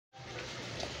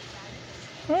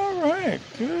right.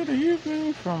 Good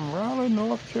evening from Raleigh,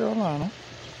 North Carolina.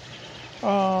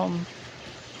 Um,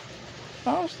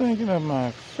 I was thinking of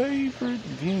my favorite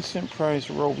Vincent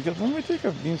Price role because when we think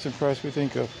of Vincent Price, we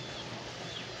think of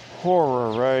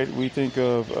horror, right? We think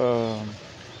of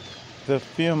the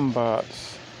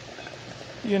fembots.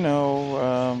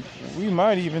 We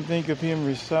might even think of him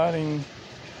reciting,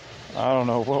 I don't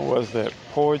know, what was that,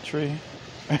 poetry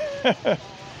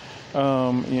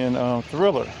in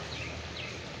Thriller.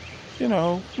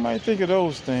 Might think of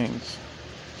those things.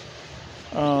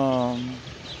 Um,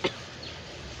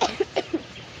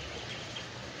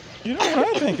 when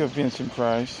I think of Vincent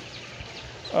Price,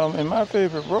 and my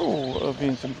favorite role of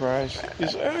Vincent Price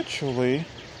is actually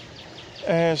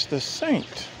as the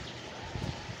Saint.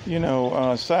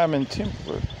 Simon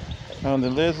Templar, the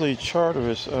Leslie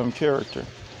Charteris character.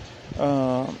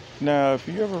 Now, if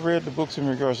you ever read the books in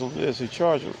regards to Leslie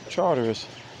Charteris,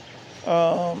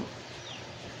 um,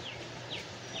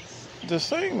 the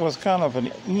Saint was kind of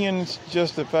an ends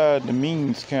justified the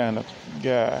means kind of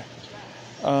guy,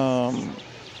 um,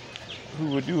 who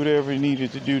would do whatever he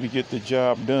needed to do to get the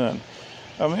job done.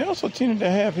 He also tended to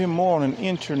have him more on an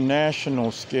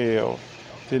international scale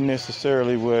than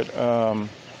necessarily what to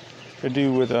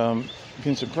do with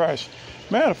Vincent Price.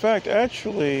 Matter of fact,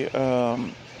 actually,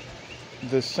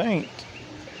 the Saint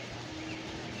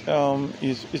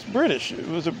is British. It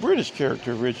was a British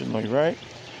character originally, right?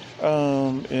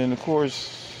 And of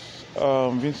course,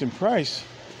 Vincent Price,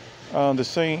 the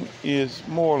Saint is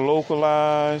more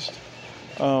localized,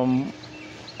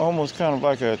 almost kind of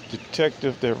like a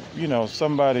detective that,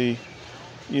 somebody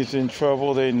is in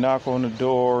trouble, they knock on the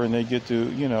door and they get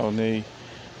to,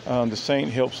 and the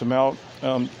Saint helps them out,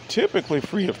 typically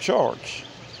free of charge.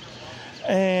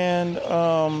 And,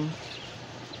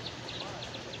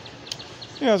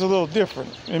 it's a little different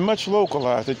and much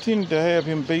localized. They tended to have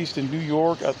him based in New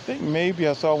York. I think maybe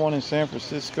I saw one in San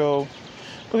Francisco,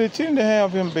 but they tended to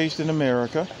have him based in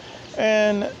America.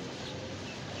 And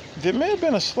there may have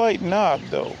been a slight nod,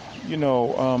 though,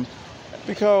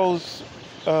 because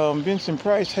Vincent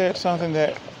Price had something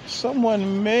that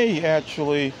someone may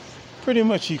actually pretty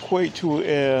much equate to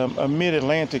a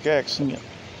mid-Atlantic accent.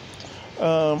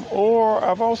 Or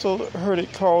I've also heard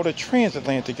it called a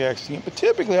transatlantic accent, but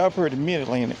typically I've heard a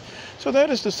mid-Atlantic. So that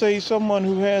is to say someone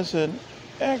who has an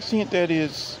accent that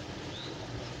is,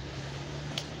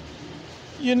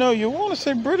 you want to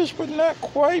say British, but not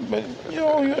quite, but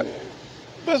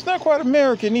it's not quite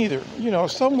American either,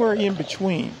 somewhere in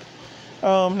between.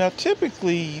 Now,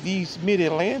 typically, these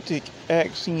mid-Atlantic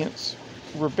accents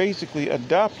were basically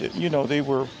adopted. They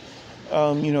were,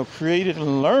 created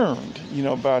and learned,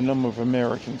 by a number of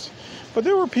Americans. But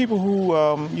there were people who,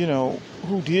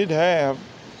 who did have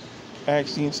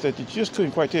accents that you just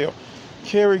couldn't quite tell.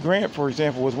 Cary Grant, for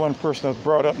example, was one person that was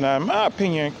brought up. Now, in my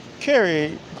opinion,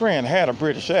 Cary Grant had a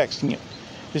British accent.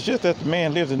 It's just that the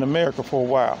man lived in America for a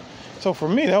while. So for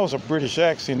me, that was a British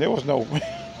accent. There was no...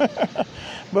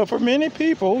 But for many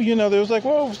people, they was like,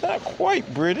 well, it's not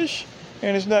quite British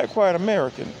and it's not quite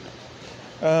American.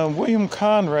 William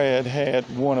Conrad had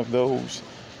one of those.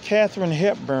 Katharine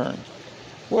Hepburn.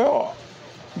 Well,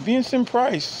 Vincent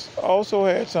Price also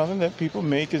had something that people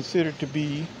may consider to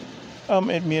be a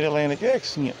mid-Atlantic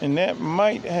accent, and that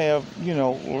might have,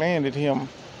 landed him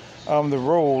the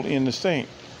role in The Saint.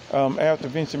 After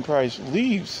Vincent Price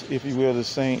leaves, if you will, The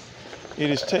Saint, it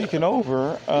is taken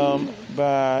over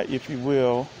by, if you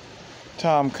will,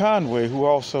 Tom Conway, who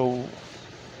also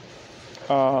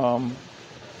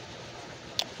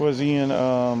was in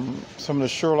some of the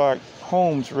Sherlock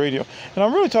Holmes radio. And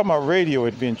I'm really talking about radio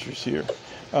adventures here,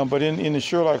 but in the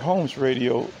Sherlock Holmes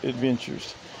radio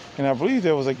adventures. And I believe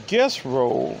there was a guest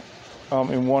role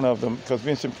in one of them because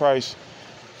Vincent Price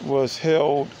was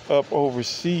held up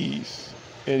overseas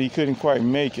and he couldn't quite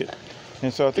make it.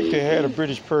 And so I think they had a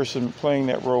British person playing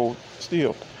that role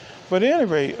still. But at any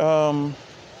rate, I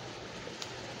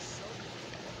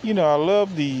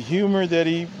love the humor that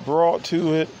he brought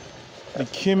to it, the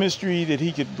chemistry that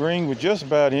he could bring with just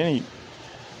about any,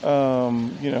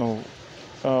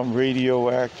 radio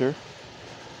actor.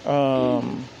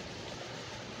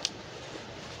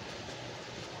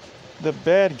 The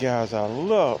bad guys I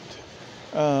loved.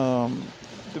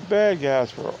 The bad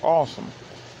guys were awesome.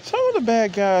 Some of the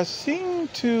bad guys seem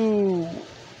to,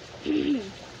 you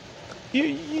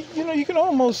can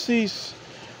almost see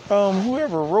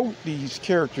whoever wrote these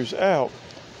characters out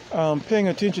paying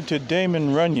attention to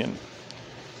Damon Runyon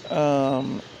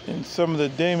and some of the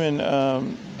Damon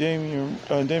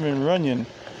Runyon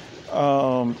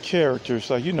characters,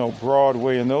 like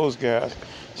Broadway and those guys,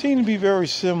 seem to be very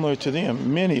similar to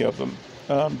them. Many of them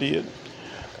did.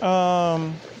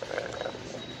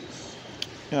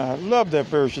 I love that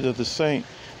version of the Saint.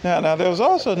 Now there was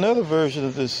also another version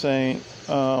of the Saint.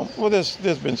 Well, there's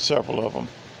been several of them.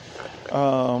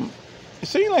 It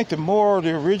seemed like the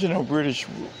original British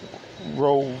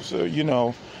roles,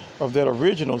 of that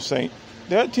original Saint,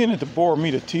 that tended to bore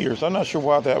me to tears. I'm not sure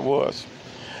why that was,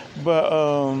 but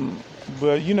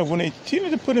when they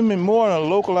tended to put him in more in a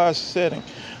localized setting,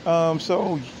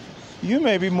 so you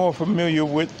may be more familiar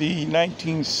with the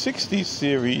 1960s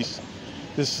series,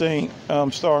 The Saint,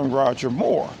 starring Roger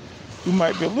Moore, who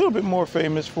might be a little bit more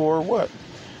famous for what?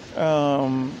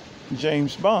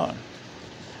 James Bond.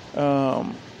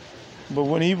 But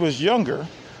when he was younger,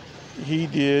 he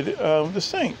did The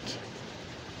Saint.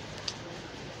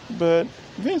 But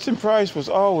Vincent Price was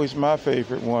always my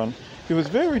favorite one. It was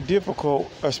very difficult,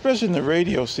 especially in the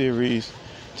radio series,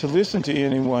 to listen to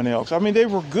anyone else. I mean, they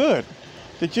were good.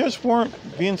 They just weren't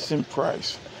Vincent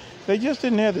Price. They just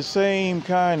didn't have the same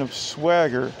kind of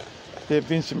swagger that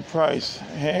Vincent Price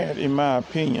had, in my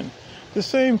opinion. The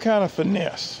same kind of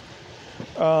finesse,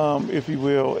 if you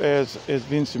will, as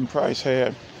Vincent Price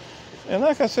had. And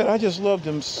like I said, I just loved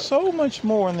him so much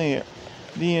more in there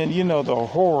than, the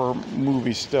horror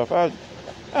movie stuff.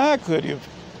 I could have.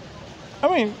 I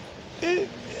mean,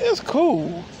 it's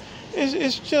cool.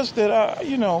 It's just that I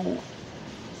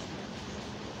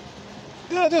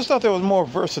just thought there was more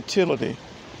versatility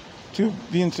to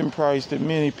Vincent Price than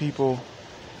many people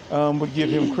would give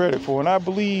him credit for. And I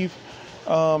believe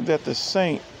that The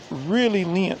Saint really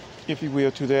lent, if you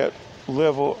will, to that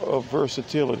level of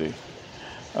versatility.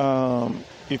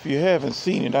 If you haven't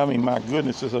seen it, I mean, my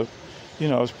goodness,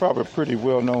 it's probably a pretty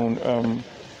well-known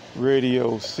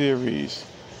radio series.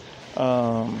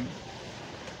 Him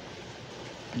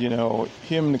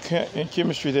and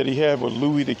chemistry that he had with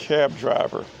Louis the cab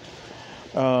driver.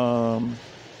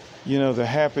 The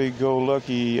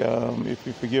happy-go-lucky, if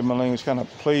you forgive my language, kind of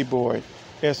playboy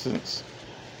essence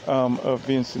of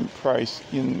Vincent Price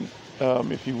in,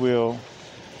 if you will,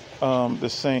 The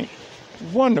Saint.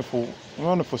 Wonderful,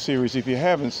 wonderful series. If you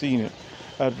haven't seen it,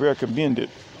 I'd recommend it.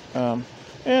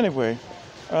 Anyway,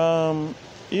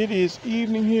 it is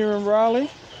evening here in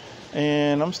Raleigh,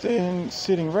 and I'm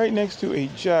sitting right next to a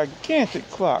gigantic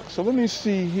clock. So let me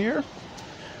see here.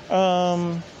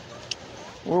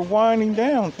 We're winding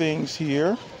down things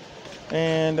here,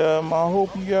 and I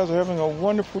hope you guys are having a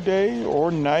wonderful day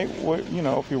or night,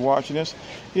 if you're watching this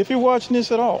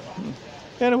at all.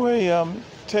 Anyway,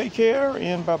 take care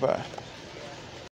and bye-bye.